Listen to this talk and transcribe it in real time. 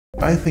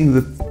I think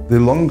that the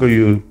longer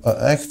you are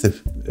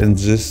active in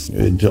this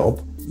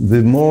job,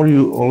 the more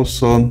you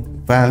also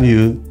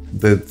value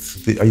that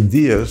the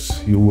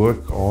ideas you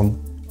work on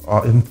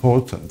are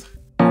important.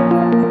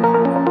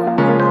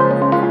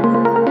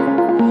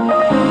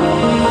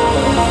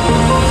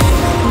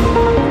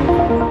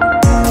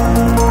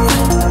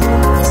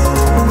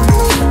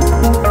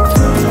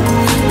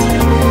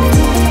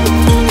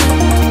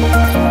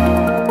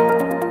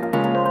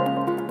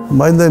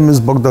 My name is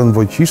Bogdan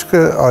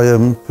Wojciszke. I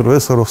am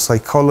professor of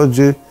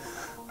psychology,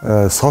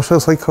 social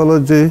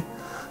psychology.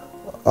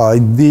 I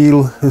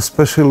deal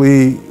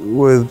especially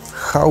with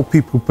how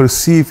people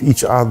perceive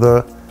each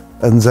other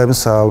and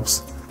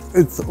themselves.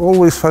 It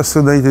always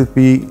fascinated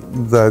me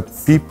that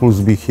people's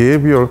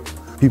behavior,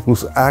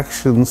 people's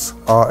actions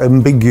are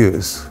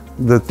ambiguous,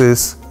 that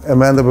is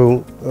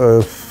amenable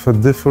for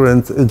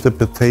different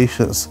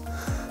interpretations.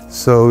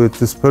 So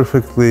it is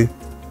perfectly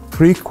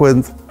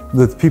frequent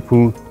that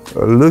people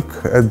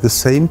look at the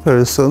same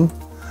person,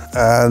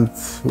 and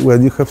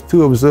when you have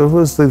two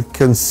observers, they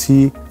can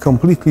see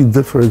completely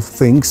different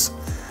things.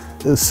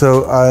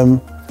 So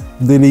I'm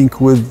dealing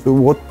with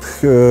what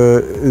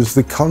is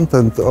the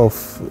content of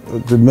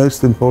the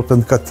most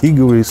important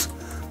categories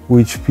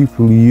which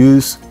people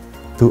use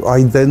to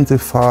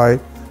identify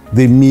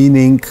the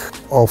meaning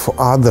of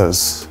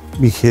others'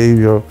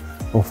 behavior,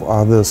 of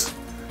others'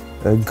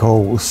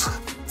 goals.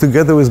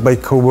 Together with my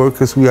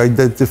co-workers, we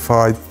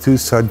identified two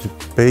such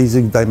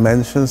basic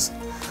dimensions,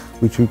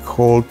 which we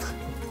called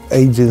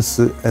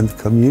agency and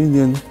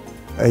communion.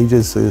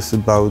 Agency is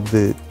about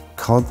the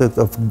content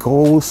of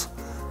goals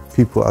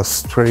people are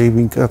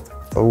striving at,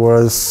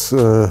 whereas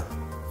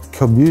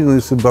communion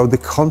is about the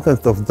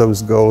content of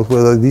those goals,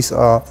 whether these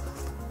are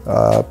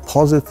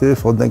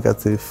positive or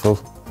negative for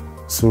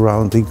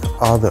surrounding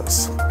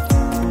others.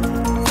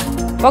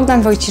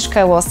 Bogdan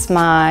Wojciszke was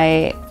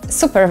my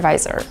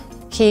supervisor.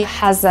 He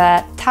has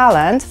a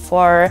talent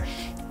for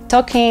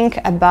talking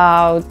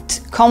about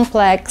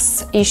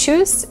complex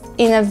issues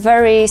in a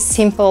very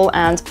simple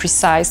and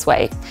precise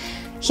way.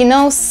 He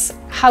knows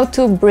how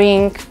to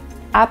bring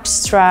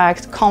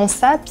abstract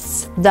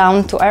concepts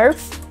down to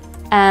earth,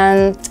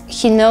 and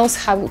he knows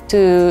how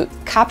to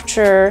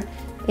capture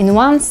in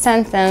one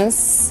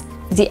sentence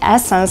the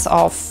essence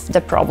of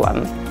the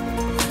problem.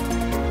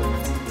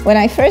 When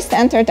I first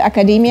entered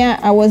academia,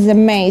 I was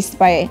amazed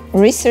by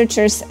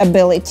researchers'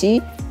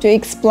 ability to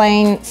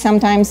explain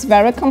sometimes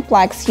very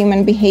complex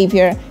human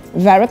behavior,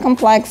 very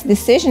complex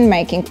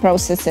decision-making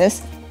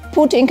processes,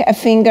 putting a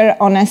finger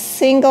on a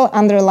single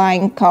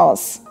underlying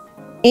cause.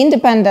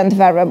 Independent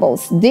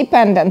variables,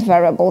 dependent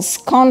variables,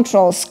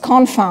 controls,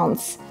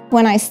 confounds.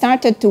 When I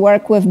started to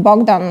work with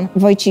Bogdan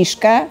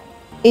Wojciszke,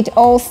 it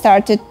all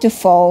started to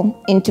fall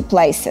into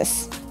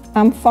places.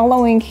 I'm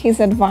following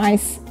his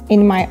advice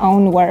in my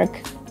own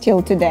work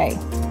till today.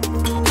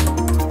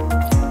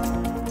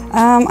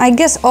 I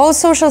guess all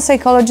social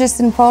psychologists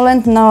in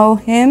Poland know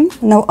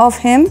of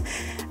him,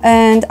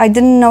 and I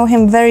didn't know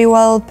him very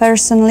well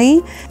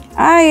personally.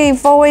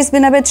 I've always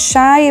been a bit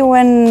shy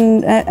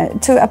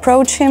to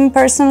approach him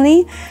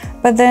personally,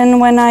 but then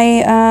when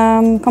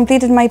I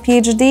completed my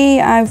PhD,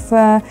 I've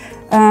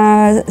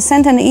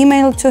sent an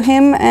email to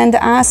him and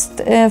asked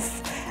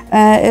if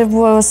it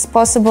was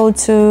possible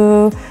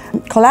to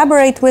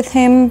collaborate with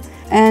him.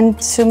 And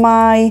to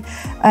my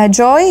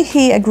joy,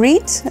 he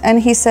agreed, and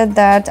he said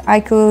that I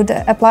could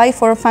apply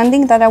for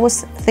funding that I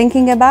was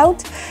thinking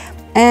about.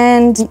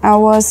 And I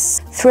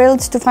was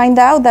thrilled to find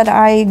out that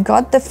I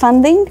got the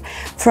funding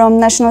from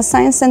National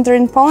Science Center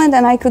in Poland,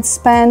 and I could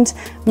spend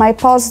my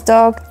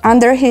postdoc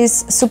under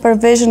his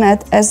supervision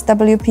at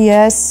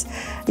SWPS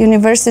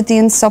University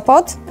in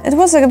Sopot. It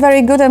was a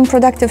very good and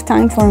productive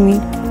time for me.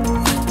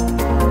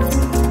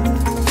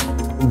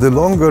 The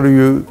longer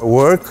you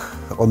work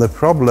on a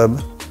problem,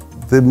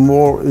 the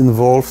more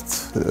involved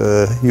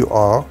you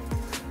are,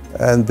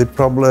 and the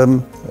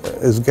problem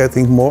is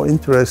getting more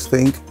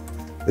interesting,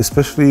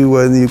 especially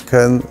when you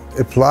can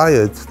apply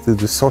it to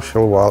the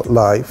social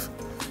life.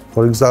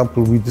 For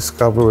example, we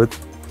discovered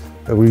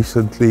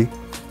recently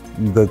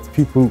that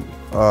people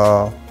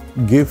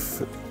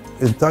give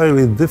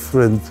entirely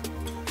different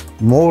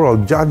moral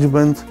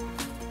judgment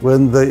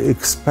when they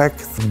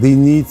expect the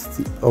need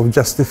of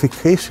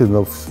justification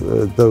of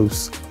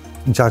those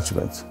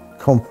judgments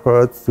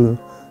compared to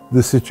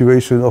the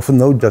situation of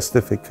no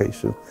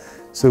justification.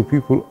 So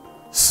people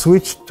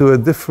switch to a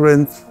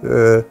different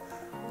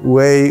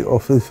way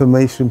of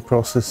information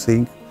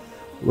processing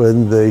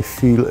when they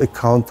feel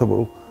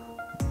accountable,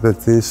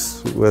 that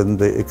is, when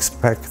they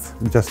expect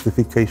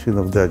justification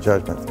of their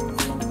judgment.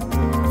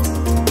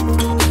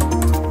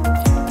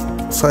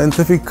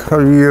 Scientific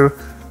career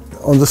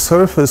on the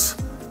surface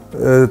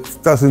it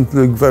doesn't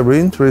look very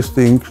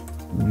interesting,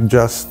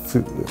 just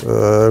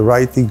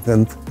writing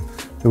and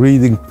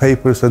reading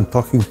papers and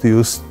talking to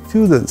your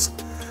students.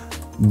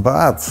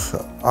 But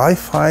I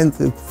find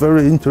it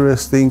very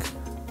interesting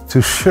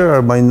to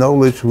share my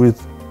knowledge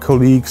with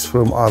colleagues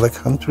from other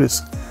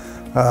countries,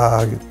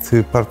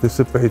 to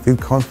participate in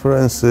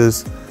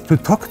conferences, to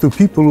talk to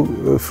people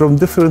from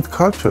different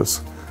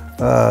cultures.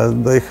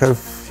 They have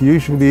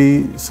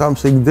usually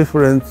something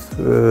different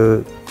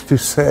to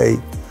say.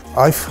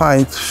 I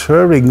find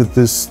sharing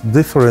these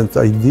different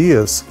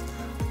ideas,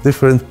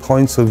 different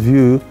points of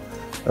view,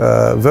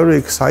 very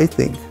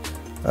exciting.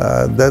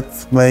 That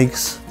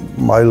makes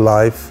my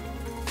life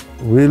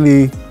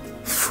really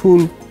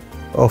full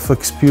of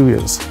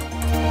experience.